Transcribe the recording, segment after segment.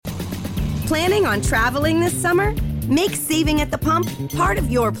Planning on traveling this summer? Make saving at the pump part of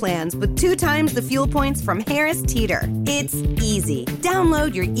your plans with 2 times the fuel points from Harris Teeter. It's easy.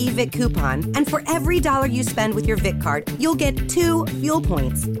 Download your eVic coupon, and for every $1 you spend with your Vic card, you'll get 2 fuel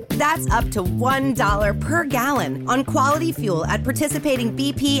points. That's up to $1 per gallon on quality fuel at participating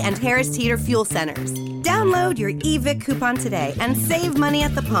BP and Harris Teeter fuel centers. Download your eVic coupon today and save money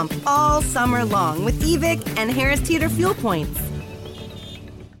at the pump all summer long with eVic and Harris Teeter fuel points.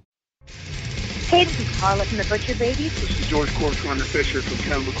 Hey, this is Carla from the Butcher Babies. This is George Corpse Runner Fisher from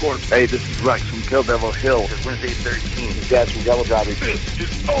Cannibal Corpse. Hey, this is Rex from Kill Devil Hill. It's Wednesday 13. This is Daz from Devil Driving. This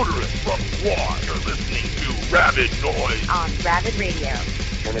is Odorous from War. You're listening to Rabid Noise on Rabid Radio.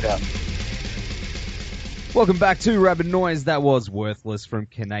 Turn it up. Welcome back to Rabid Noise. That was Worthless from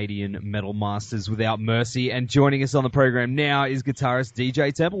Canadian Metal Masters Without Mercy. And joining us on the program now is guitarist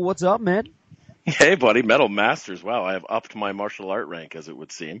DJ Temple. What's up, man? Hey, buddy. Metal Masters. Wow, I have upped my martial art rank, as it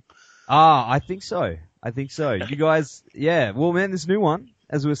would seem. I think so. You guys, yeah. Well, man, this new one,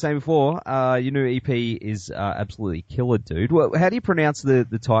 as we were saying before, your new EP is absolutely killer, dude. Well, how do you pronounce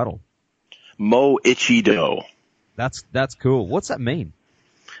the title? Mo Ichido. That's cool. What's that mean?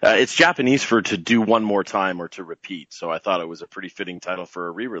 It's Japanese for to do one more time or to repeat, so I thought it was a pretty fitting title for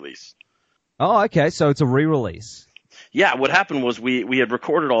a re-release. Oh, okay, so it's a re-release. Yeah, what happened was we had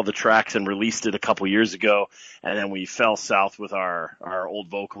recorded all the tracks and released it a couple years ago, and then we fell south with our old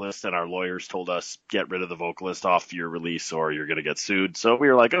vocalist, and our lawyers told us, get rid of the vocalist off your release or you're going to get sued. So we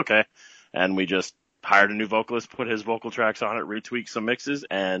were like, okay. And we just hired a new vocalist, put his vocal tracks on it, retweaked some mixes,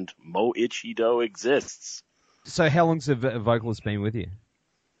 and Mo Ichido exists. So how long's the vocalist been with you?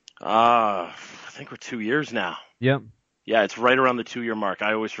 I think we're 2 years now. Yep. Yeah, it's right around the 2-year mark.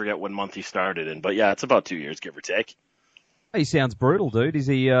 I always forget what month he started in, but yeah, it's about 2 years, give or take. He sounds brutal, dude. Is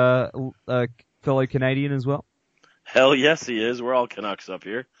he a fellow Canadian as well? Hell yes, he is. We're all Canucks up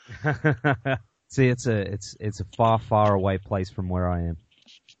here. See, it's a far, far away place from where I am.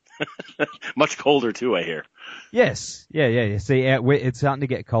 Much colder too, I hear. Yes, yeah. See, it's starting to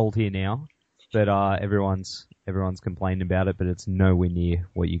get cold here now, but everyone's complaining about it. But it's nowhere near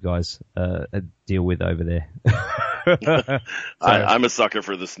what you guys deal with over there. I'm a sucker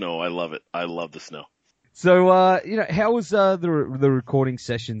for the snow. I love it. I love the snow. So, how was the recording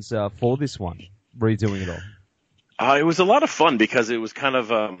sessions for this one? Redoing it all? It was a lot of fun because it was kind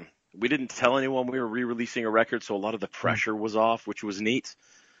of we didn't tell anyone we were re-releasing a record, so a lot of the pressure was off, which was neat.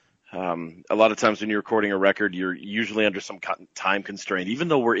 A lot of times when you're recording a record, you're usually under some time constraint. Even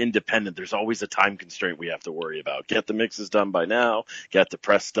though we're independent, there's always a time constraint we have to worry about. Get the mixes done by now, get the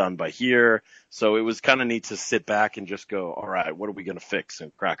press done by here. So it was kind of neat to sit back and just go, all right, what are we going to fix,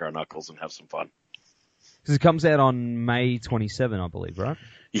 and crack our knuckles and have some fun. Because it comes out on May 27, I believe, right?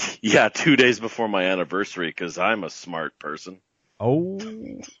 Yeah, 2 days before my anniversary, because I'm a smart person. Oh,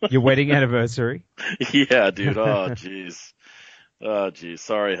 your wedding anniversary? Yeah, dude. Oh, jeez. Oh, geez.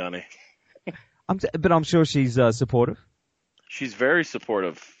 Sorry, honey. But I'm sure she's supportive. She's very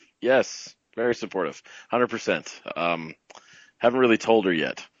supportive. Yes, very supportive. 100%. Haven't really told her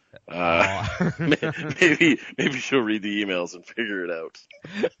yet. Maybe she'll read the emails and figure it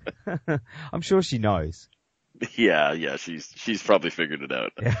out. I'm sure she knows. Yeah. She's probably figured it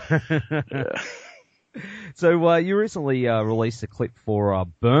out. Yeah. So you recently released a clip for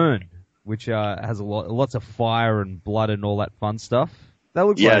Burn, which has lots of fire and blood and all that fun stuff. That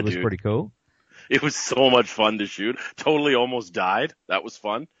looked like it was pretty cool. It was so much fun to shoot. Totally almost died. That was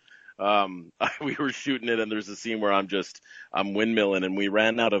fun. We were shooting it, and there's a scene where I'm windmilling, and we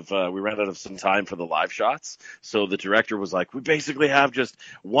ran out of some time for the live shots. So the director was like, we basically have just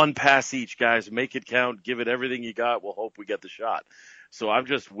one pass each, guys. Make it count. Give it everything you got. We'll hope we get the shot. So I'm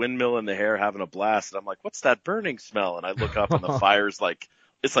just windmilling the hair, having a blast, and I'm like, what's that burning smell? And I look up, and the fire's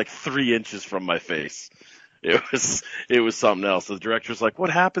it's 3 inches from my face. It was something else. The director's like,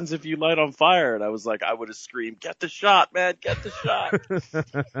 what happens if you light on fire? And I was like, I would have screamed, get the shot, man, get the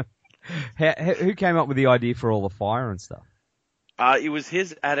shot. Who came up with the idea for all the fire and stuff? It was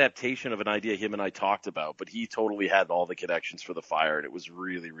his adaptation of an idea him and I talked about, but he totally had all the connections for the fire, and it was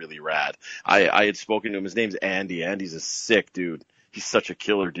really, really rad. I had spoken to him. His name's Andy. Andy's a sick dude. He's such a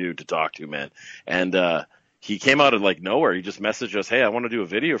killer dude to talk to, man. And he came out of nowhere. He just messaged us, hey, I want to do a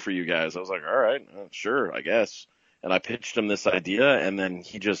video for you guys. I was like, all right, sure, I guess. And I pitched him this idea, and then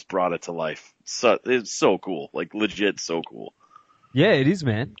he just brought it to life. So it's so cool, legit so cool. Yeah, it is,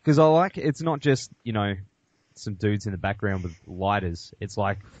 man. Because it's not just, some dudes in the background with lighters. It's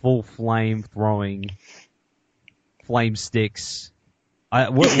like full flame throwing, flame sticks.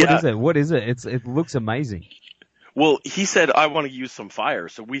 What is it? What is it? It looks amazing. Well, he said, I want to use some fire.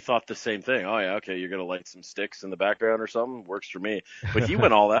 So we thought the same thing. Oh, yeah, okay, you're going to light some sticks in the background or something? Works for me. But he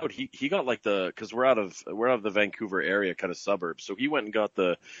went all out. He got like because we're out of the Vancouver area, kind of suburbs. So he went and got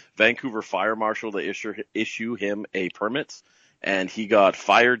the Vancouver Fire Marshal to issue him a permit. And he got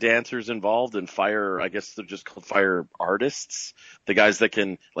fire dancers involved and I guess they're just called fire artists. The guys that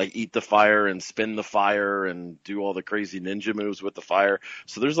can like eat the fire and spin the fire and do all the crazy ninja moves with the fire.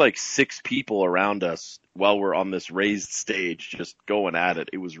 So there's like 6 people around us while we're on this raised stage just going at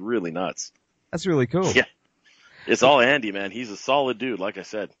it. It was really nuts. That's really cool. Yeah. It's all Andy, man. He's a solid dude, like I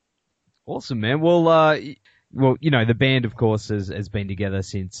said. Awesome, man. Well, you know, the band, of course, has been together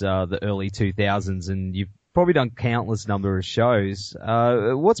since the early 2000s, and you've probably done countless number of shows.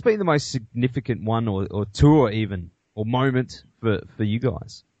 What's been the most significant one or tour even, or moment for you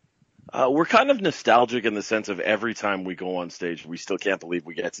guys? We're kind of nostalgic in the sense of every time we go on stage, we still can't believe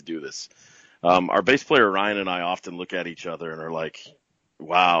we get to do this. Our bass player Ryan and I often look at each other and are like,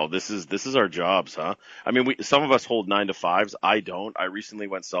 wow, this is our jobs, huh? I mean, some of us hold 9 to 5s. I don't. I recently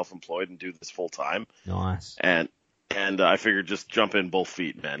went self-employed and do this full time. Nice. And I figured just jump in both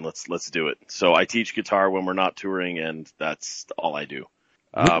feet, man. Let's do it. So I teach guitar when we're not touring, and that's all I do.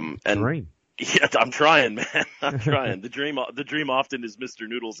 Dream. Yeah, I'm trying, man. I'm trying. The dream often is Mr.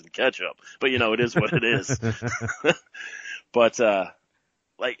 Noodles and ketchup, but you know, it is what it is. But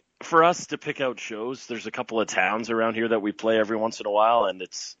like for us to pick out shows, there's a couple of towns around here that we play every once in a while, and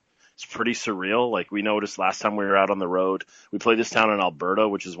it's pretty surreal. Like we noticed last time we were out on the road, we played this town in Alberta,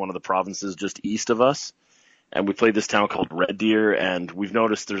 which is one of the provinces just east of us. And we played this town called Red Deer, and we've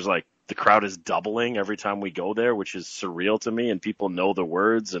noticed there's like the crowd is doubling every time we go there, which is surreal to me. And people know the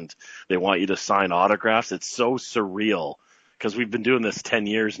words and they want you to sign autographs. It's so surreal because we've been doing this 10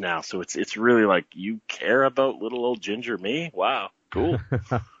 years now. So it's really like, you care about little old ginger me? Wow. Cool.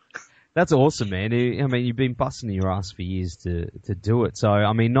 That's awesome, man. I mean, you've been busting your ass for years to do it. So,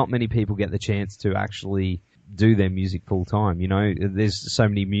 I mean, not many people get the chance to actually do their music full time. You know, there's so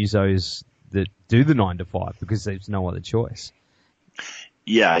many musos that do the 9 to 5 because there's no other choice.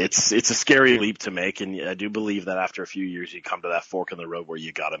 Yeah, it's a scary leap to make, and I do believe that after a few years you come to that fork in the road where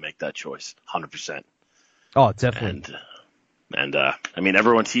you got to make that choice, 100%. Oh, definitely. And I mean,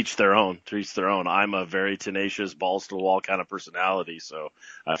 everyone to each their own. I'm a very tenacious, balls to the wall kind of personality, so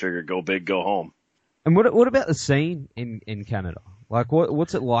I figured go big, go home. And what about the scene in Canada? Like,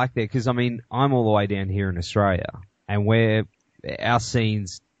 what's it like there? Because I mean, I'm all the way down here in Australia, and our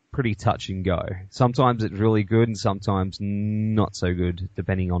scene's pretty touch and go. Sometimes it's really good and sometimes not so good,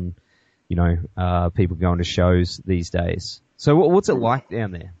 depending on, you know, people going to shows these days. So what's it like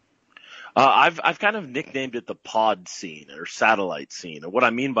down there? I've kind of nicknamed it the pod scene or satellite scene. And what I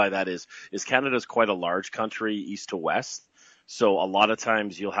mean by that is Canada's quite a large country, east to west. So a lot of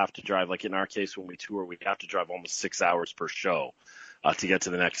times you'll have to drive, like in our case, when we tour, we have to drive almost 6 hours per show, to get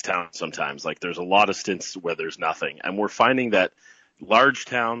to the next town sometimes. Like there's a lot of stints where there's nothing. And we're finding that large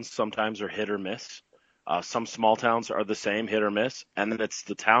towns sometimes are hit or miss. Some small towns are the same, hit or miss. And then it's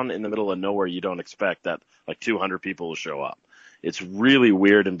the town in the middle of nowhere you don't expect that like 200 people will show up. It's really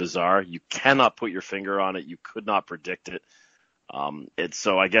weird and bizarre. You cannot put your finger on it. You could not predict it.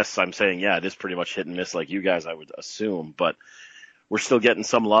 So I guess I'm saying, yeah, it is pretty much hit and miss like you guys, I would assume. But we're still getting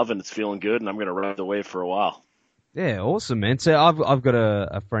some love and it's feeling good, and I'm going to ride the wave for a while. Yeah, awesome, man. So I've got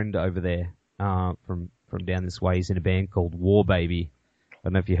a friend over there from down this way. He's in a band called War Baby. I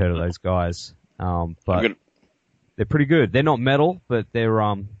don't know if you heard of those guys, but they're pretty good. They're not metal, but they're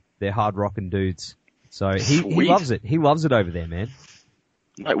hard rocking dudes. So he loves it. He loves it over there, man.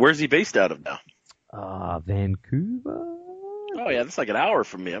 Where's he based out of now? Vancouver. Oh yeah, that's like an hour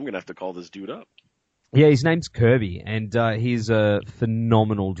from me. I'm gonna have to call this dude up. Yeah, his name's Kirby, and he's a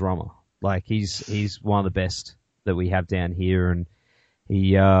phenomenal drummer. Like he's one of the best that we have down here, and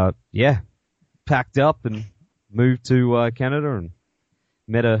he packed up and moved to Canada and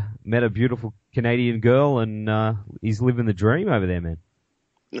met a beautiful Canadian girl, and he's living the dream over there, man.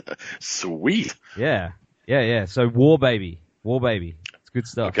 Sweet. Yeah. So War Baby, it's good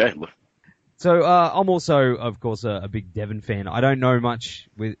stuff. Okay. So I'm also, of course, a big Devon fan. I don't know much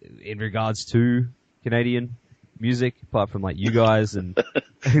in regards to Canadian music, apart from like you guys and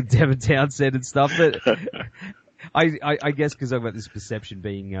Devon Townsend and stuff. But I guess because I've got this perception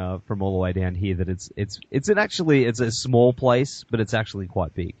being from all the way down here that it's a small place, but it's actually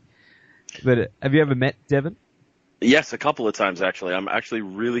quite big. But have you ever met Devon? Yes, a couple of times actually. I'm actually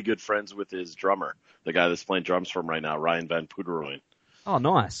really good friends with his drummer, the guy that's playing drums for him right now, Ryan Van Poederoyen. Oh,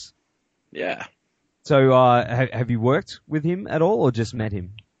 nice. Yeah. So have you worked with him at all, or just met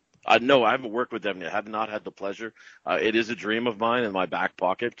him? No, I haven't worked with them yet. I have not had the pleasure. It is a dream of mine in my back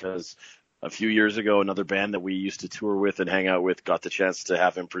pocket because a few years ago, another band that we used to tour with and hang out with got the chance to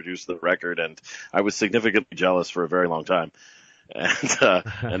have him produce the record, and I was significantly jealous for a very long time.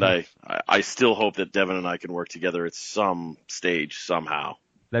 And I still hope that Devin and I can work together at some stage somehow.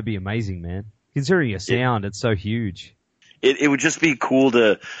 That'd be amazing, man. Considering your sound, it's so huge. It would just be cool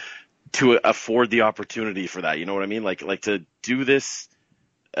to afford the opportunity for that. You know what I mean? Like to do this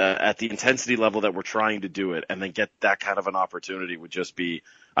at the intensity level that we're trying to do it, and then get that kind of an opportunity would just be.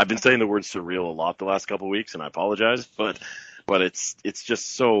 I've been saying the word surreal a lot the last couple of weeks, and I apologize, but it's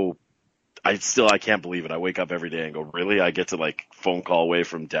just so. I can't believe it. I wake up every day and go, really? I get to like phone call away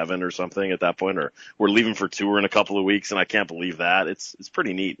from Devin or something at that point, or we're leaving for tour in a couple of weeks, and I can't believe that. It's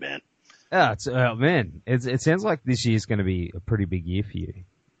pretty neat, man. Yeah, it sounds like this year's going to be a pretty big year for you.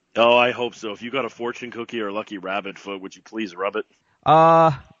 Oh, I hope so. If you got a fortune cookie or a lucky rabbit foot, would you please rub it?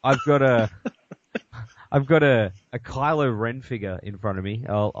 I've got a Kylo Ren figure in front of me.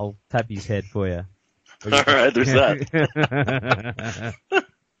 I'll tap his head for you. All right, there's that.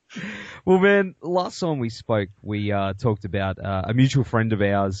 Well, man, last time we spoke, we talked about a mutual friend of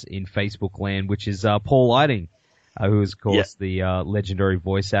ours in Facebook land, which is Paul Lighting, who is, of course, the legendary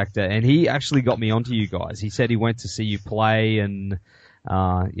voice actor. And he actually got me onto you guys. He said he went to see you play, and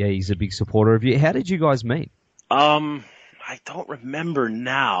he's a big supporter of you. How did you guys meet? I don't remember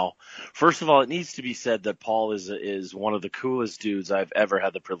now. First of all, it needs to be said that Paul is one of the coolest dudes I've ever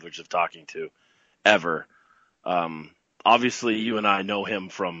had the privilege of talking to, ever. Obviously, you and I know him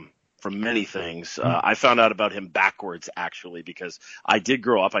from many things. I found out about him backwards, actually, because I did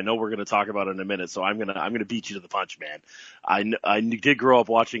grow up. I know we're going to talk about it in a minute, so I'm gonna beat you to the punch, man. I did grow up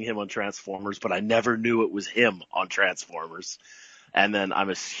watching him on Transformers, but I never knew it was him on Transformers. And then I'm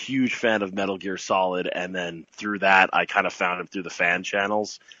a huge fan of Metal Gear Solid, and then through that, I kind of found him through the fan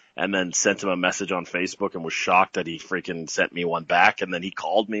channels, and then sent him a message on Facebook and was shocked that he freaking sent me one back. And then he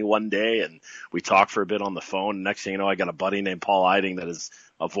called me one day, and we talked for a bit on the phone. Next thing you know, I got a buddy named Paul Lighting that is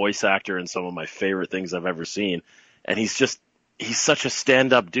a voice actor in some of my favorite things I've ever seen. And he's such a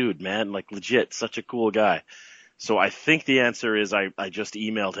stand-up dude, man, like legit, such a cool guy. So I think the answer is I just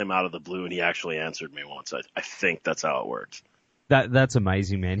emailed him out of the blue, and he actually answered me once. I think that's how it worked. That's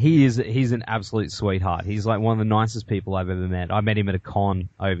amazing, man. He's an absolute sweetheart. He's like one of the nicest people I've ever met. I met him at a con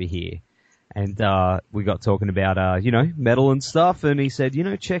over here, and we got talking about metal and stuff, and he said,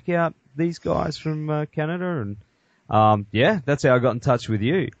 check out these guys from Canada, and that's how I got in touch with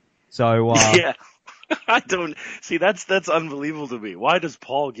you. So yeah. I don't see that's unbelievable to me. Why does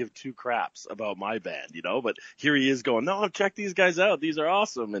Paul give two craps about my band, But here he is going, no, check these guys out. These are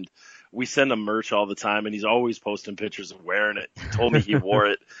awesome. And we send him merch all the time, and he's always posting pictures of wearing it. He told me he wore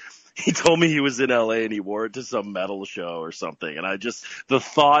it. He told me he was in LA and he wore it to some metal show or something. And the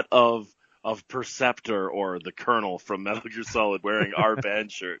thought of Perceptor or the Colonel from Metal Gear Solid wearing our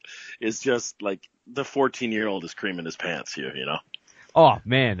band shirt is just like the 14-year-old is creaming his pants here, Oh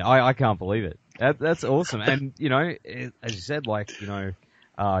man, I can't believe it. That's awesome. And as you said,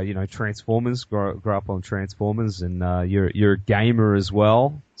 Transformers. Grew up on Transformers, and you're a gamer as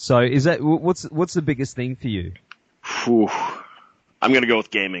well. So is that what's the biggest thing for you? Whew. I'm gonna go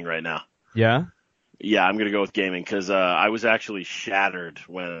with gaming right now. Yeah. Yeah, I'm gonna go with gaming because I was actually shattered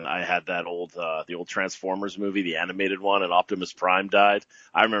when I had that the old Transformers movie, the animated one, and Optimus Prime died.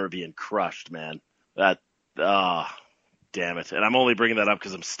 I remember being crushed, man. Damn it. And I'm only bringing that up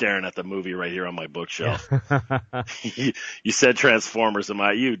because I'm staring at the movie right here on my bookshelf. You said Transformers,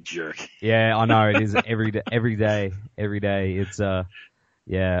 you jerk. Yeah, I know. It is every day. It's,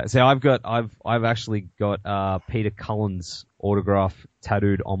 yeah. So I've actually got, Peter Cullen's autograph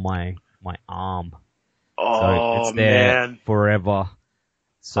tattooed on my arm. Oh, so it's there man. forever.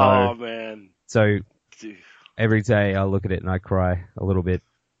 So, oh, man. So every day I look at it and I cry a little bit.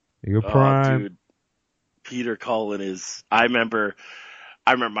 You're Prime. Dude. Peter Cullen is. I remember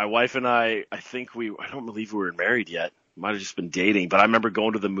my wife and I don't believe we were married yet. Might have just been dating, but I remember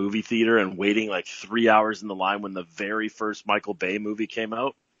going to the movie theater and waiting like 3 hours in the line when the very first Michael Bay movie came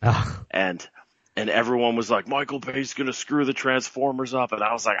out. And everyone was like, Michael Bay's going to screw the Transformers up. And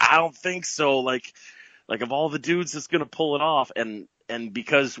I was like, I don't think so. Like of all the dudes that's going to pull it off. And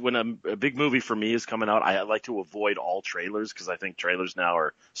because when a big movie for me is coming out, I like to avoid all trailers because I think trailers now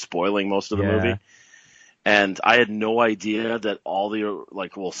are spoiling most of the movie. And I had no idea that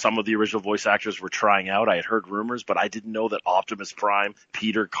some of the original voice actors were trying out. I had heard rumors, but I didn't know that Optimus Prime,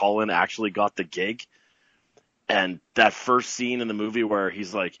 Peter Cullen, actually got the gig. And that first scene in the movie where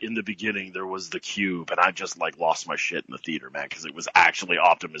he's like, in the beginning there was the cube, and I just like lost my shit in the theater, man, because it was actually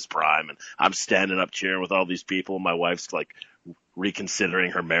Optimus Prime, and I'm standing up cheering with all these people, and my wife's like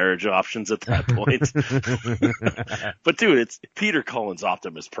reconsidering her marriage options at that point. But dude, it's Peter Cullen's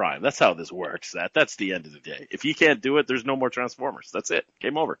Optimus Prime. That's how this works. That's the end of the day. If you can't do it, there's no more Transformers. That's it.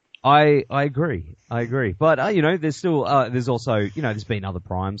 Game over. I agree. But, you know, there's still, there's also, you know, there's been other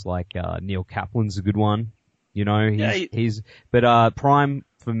Primes, like, Neil Kaplan's a good one. You know, but Prime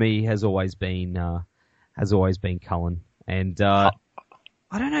for me has always been Cullen. And, I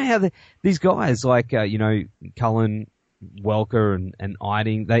don't know how these guys, like, you know, Cullen, Welker and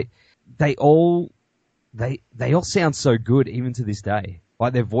Eiding, they all sound so good even to this day.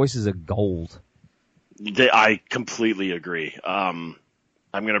 Like, their voices are gold. I completely agree. I'm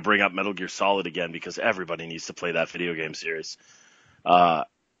going to bring up Metal Gear Solid again because everybody needs to play that video game series.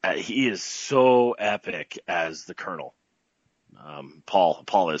 He is so epic as the Colonel.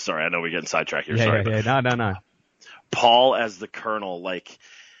 Paul is, sorry, I know we're getting sidetracked here. No. Paul as the Colonel, like,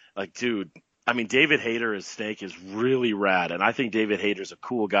 dude, I mean, David Hayter as Snake is really rad, and I think David Hayter's a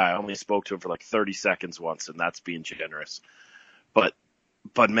cool guy. I only spoke to him for like 30 seconds once, and that's being generous.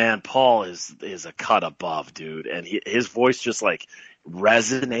 But man, Paul is a cut above, dude, and his voice just like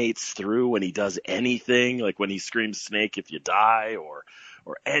resonates through when he does anything, like when he screams "Snake, if you die," or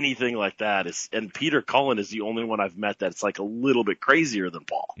anything like that. And Peter Cullen is the only one I've met that's like a little bit crazier than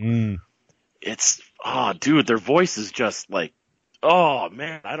Paul. It's dude, their voice is just like, oh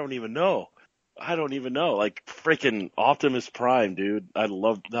man, I don't even know. Like freaking Optimus Prime, dude. I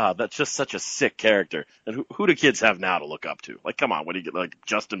love that's just such a sick character. And who do kids have now to look up to? Like, come on, what do you get? Like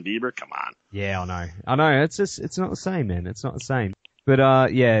Justin Bieber? Come on. Yeah, I know. It's not the same, man. It's not the same. But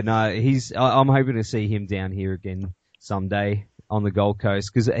I'm hoping to see him down here again someday on the Gold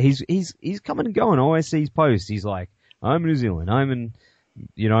Coast, because he's coming and going. I always see his posts. He's like, I'm in New Zealand. I'm in,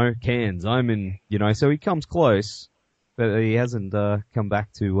 you know, Cairns. I'm in, you know, so he comes close. But he hasn't come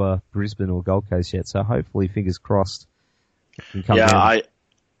back to Brisbane or Gold Coast yet, so hopefully, fingers crossed, he can come down.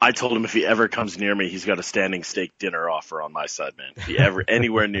 I told him if he ever comes near me, he's got a standing steak dinner offer on my side, man. If he ever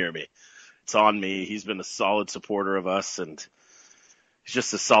anywhere near me, it's on me. He's been a solid supporter of us, and he's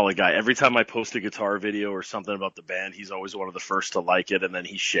just a solid guy. Every time I post a guitar video or something about the band, he's always one of the first to like it, and then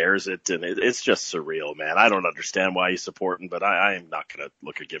he shares it, and it's just surreal, man. I don't understand why he's supporting, but I am not going to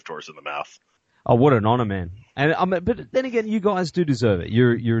look a gift horse in the mouth. Oh, what an honor, man! And but then again, you guys do deserve it.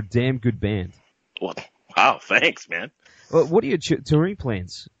 You're a damn good band. Well, wow, thanks, man. Well, what are your touring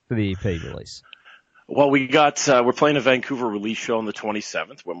plans for the EP release? Well, we're playing a Vancouver release show on the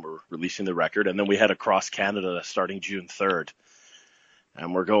 27th when we're releasing the record, and then we head across Canada starting June 3rd,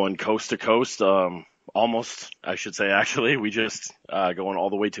 and we're going coast to coast. Almost, I should say, actually, we just going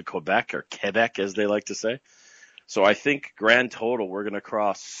all the way to Quebec, or Quebec as they like to say. So I think grand total, we're going to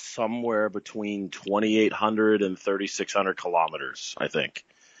cross somewhere between 2,800 and 3,600 kilometers, I think.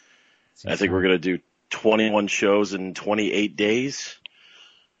 I think we're going to do 21 shows in 28 days.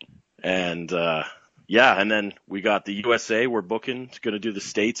 And, and then we got the USA. We're booking. It's going to do the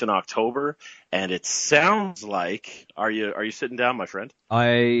States in October. And it sounds like, are you sitting down, my friend?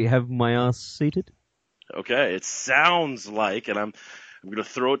 I have my ass seated. Okay. It sounds like, and I'm going to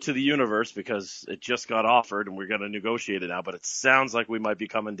throw it to the universe because it just got offered and we're going to negotiate it now, but it sounds like we might be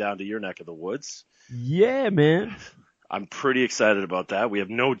coming down to your neck of the woods. Yeah, man. I'm pretty excited about that. We have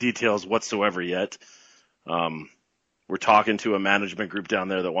no details whatsoever yet. We're talking to a management group down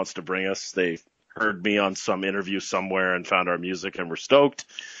there that wants to bring us. They heard me on some interview somewhere and found our music and were stoked.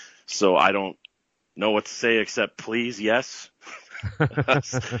 So I don't know what to say except please, yes.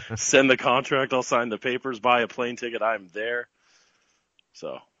 Send the contract. I'll sign the papers, buy a plane ticket. I'm there.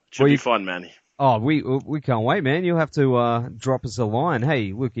 So it should be fun, man. Oh, we can't wait, man. You'll have to drop us a line.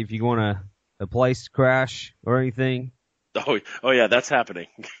 Hey, look, if you want a place to crash or anything. Oh yeah, that's happening.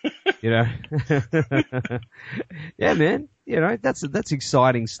 You know. Yeah, man. You know, that's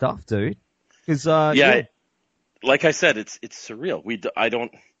exciting stuff, dude. Because like I said, it's surreal.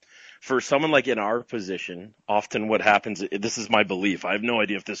 For someone like in our position, often what happens, this is my belief. I have no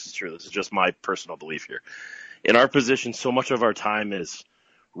idea if this is true. This is just my personal belief here. In our position, so much of our time is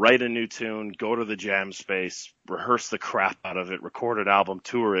write a new tune, go to the jam space, rehearse the crap out of it, record an album,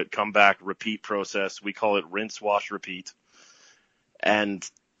 tour it, come back, repeat process. We call it rinse, wash, repeat. And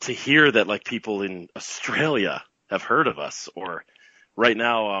to hear that like people in Australia have heard of us, or right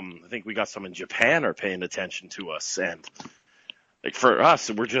now, I think we got some in Japan are paying attention to us. And like for us,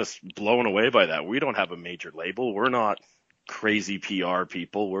 we're just blown away by that. We don't have a major label. We're not crazy PR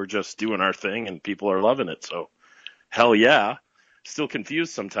people. We're just doing our thing and people are loving it. So hell yeah. Still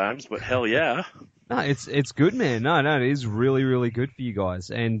confused sometimes, but hell yeah. No, it's good, man. No, it is really, really good for you guys,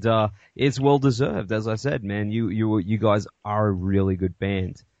 and it's well deserved. As I said, man, you guys are a really good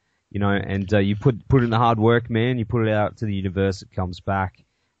band, and you put in the hard work, man. You put it out to the universe, it comes back,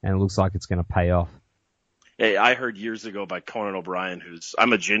 and it looks like it's going to pay off. Hey, I heard years ago by Conan O'Brien,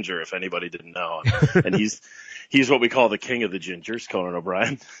 I'm a ginger, if anybody didn't know, and he's what we call the king of the gingers, Conan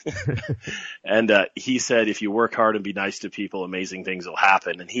O'Brien. And he said, if you work hard and be nice to people, amazing things will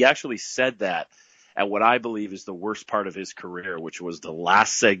happen. And he actually said that at what I believe is the worst part of his career, which was the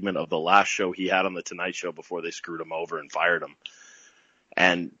last segment of the last show he had on The Tonight Show before they screwed him over and fired him.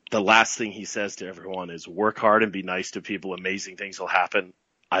 And the last thing he says to everyone is, work hard and be nice to people, amazing things will happen.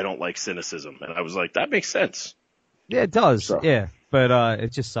 I don't like cynicism. And I was like, that makes sense. Yeah, it does. So. Yeah. But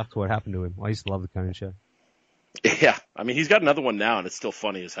it just sucked what happened to him. I used to love the Conan show. Yeah. I mean, he's got another one now, and it's still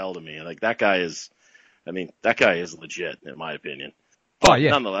funny as hell to me. Like, that guy is legit, in my opinion. But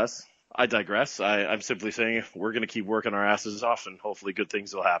nonetheless, I digress. I'm simply saying we're going to keep working our asses off, and hopefully good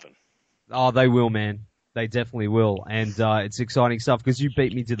things will happen. Oh, they will, man. They definitely will. And it's exciting stuff because you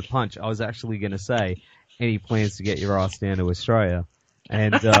beat me to the punch. I was actually going to say, any plans to get your ass down to Australia?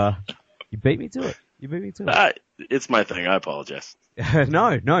 And you beat me to it. It's my thing. I apologize.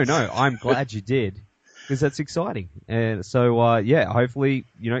 No. I'm glad you did because that's exciting. And so, hopefully,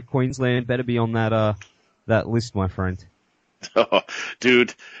 Queensland better be on that list, my friend. Oh,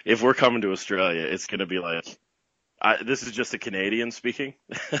 dude, if we're coming to Australia, it's going to be like, this is just a Canadian speaking.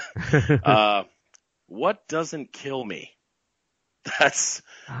 What doesn't kill me? Because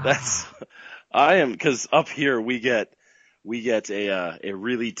up here we get a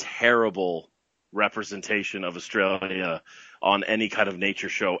really terrible representation of Australia on any kind of nature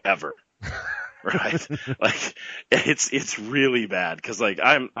show ever. Right? Like, it's really bad because, like,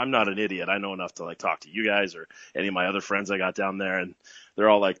 I'm not an idiot. I know enough to, like, talk to you guys or any of my other friends I got down there, and they're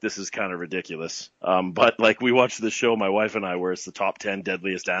all like, this is kind of ridiculous. But, like, we watched the show, my wife and I, where it's the top 10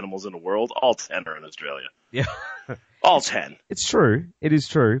 deadliest animals in the world. All 10 are in Australia. Yeah. All 10. It's true. It is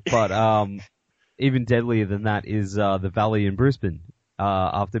true. But even deadlier than that is the Valley in Brisbane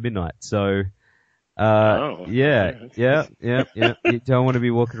after midnight. So, yeah. You don't want to be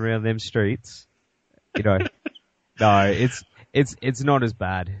walking around them streets. No, it's not as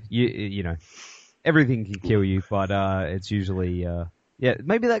bad. You everything can kill you, but it's usually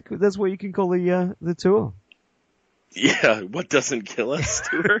maybe that's what you can call the tour. Yeah, what doesn't kill us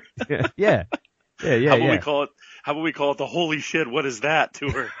tour? yeah. How about we call it the holy shit, what is that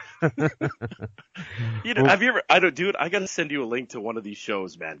tour? Have you ever, I gotta send you a link to one of these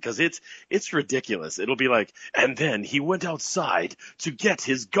shows, man, because it's ridiculous. It'll be like, and then he went outside to get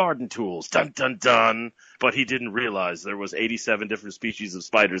his garden tools, dun dun dun, but he didn't realize there was 87 different species of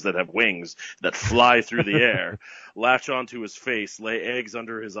spiders that have wings that fly through the air, latch onto his face, lay eggs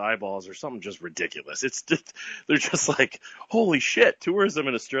under his eyeballs, or something just ridiculous. They're just like, holy shit, tourism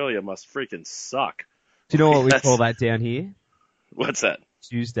in Australia must freaking suck. Do you know what we call that down here? What's that?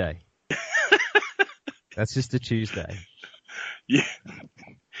 Tuesday. That's just a Tuesday. Yeah.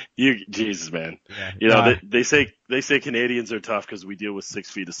 Jesus, man. Yeah. They say Canadians are tough because we deal with 6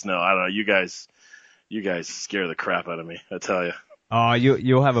 feet of snow. I don't know. You guys scare the crap out of me. I tell you. Oh,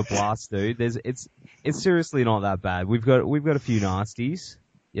 you'll have a blast, dude. It's seriously not that bad. We've got a few nasties,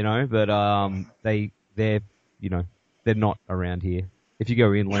 but they're not around here. If you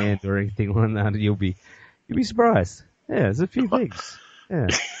go inland or anything like that, you'll be surprised. Yeah, there's a few things. Yeah.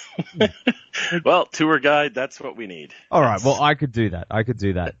 Well, tour guide, that's what we need. All right. Well, I could do that.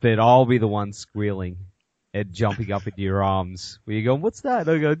 But I'll be the one squealing and jumping up into your arms. Where you go, what's that?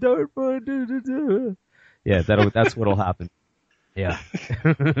 I go, don't run. Yeah, that's what'll happen. Yeah.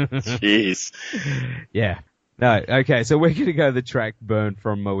 Jeez. Yeah. No. Okay. So we're gonna go to the track "Burn"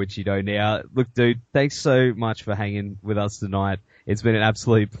 from Moichido now. Look, dude, thanks so much for hanging with us tonight. It's been an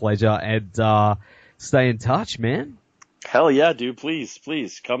absolute pleasure, and stay in touch, man. Hell yeah, dude.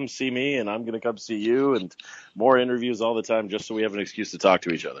 Please come see me, and I'm going to come see you, and more interviews all the time just so we have an excuse to talk to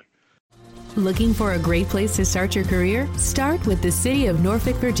each other. Looking for a great place to start your career? Start with the City of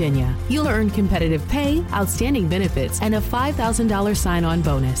Norfolk, Virginia. You'll earn competitive pay, outstanding benefits, and a $5,000 sign-on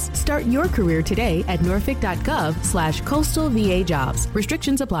bonus. Start your career today at norfolk.gov/coastalvajobs.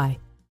 Restrictions apply.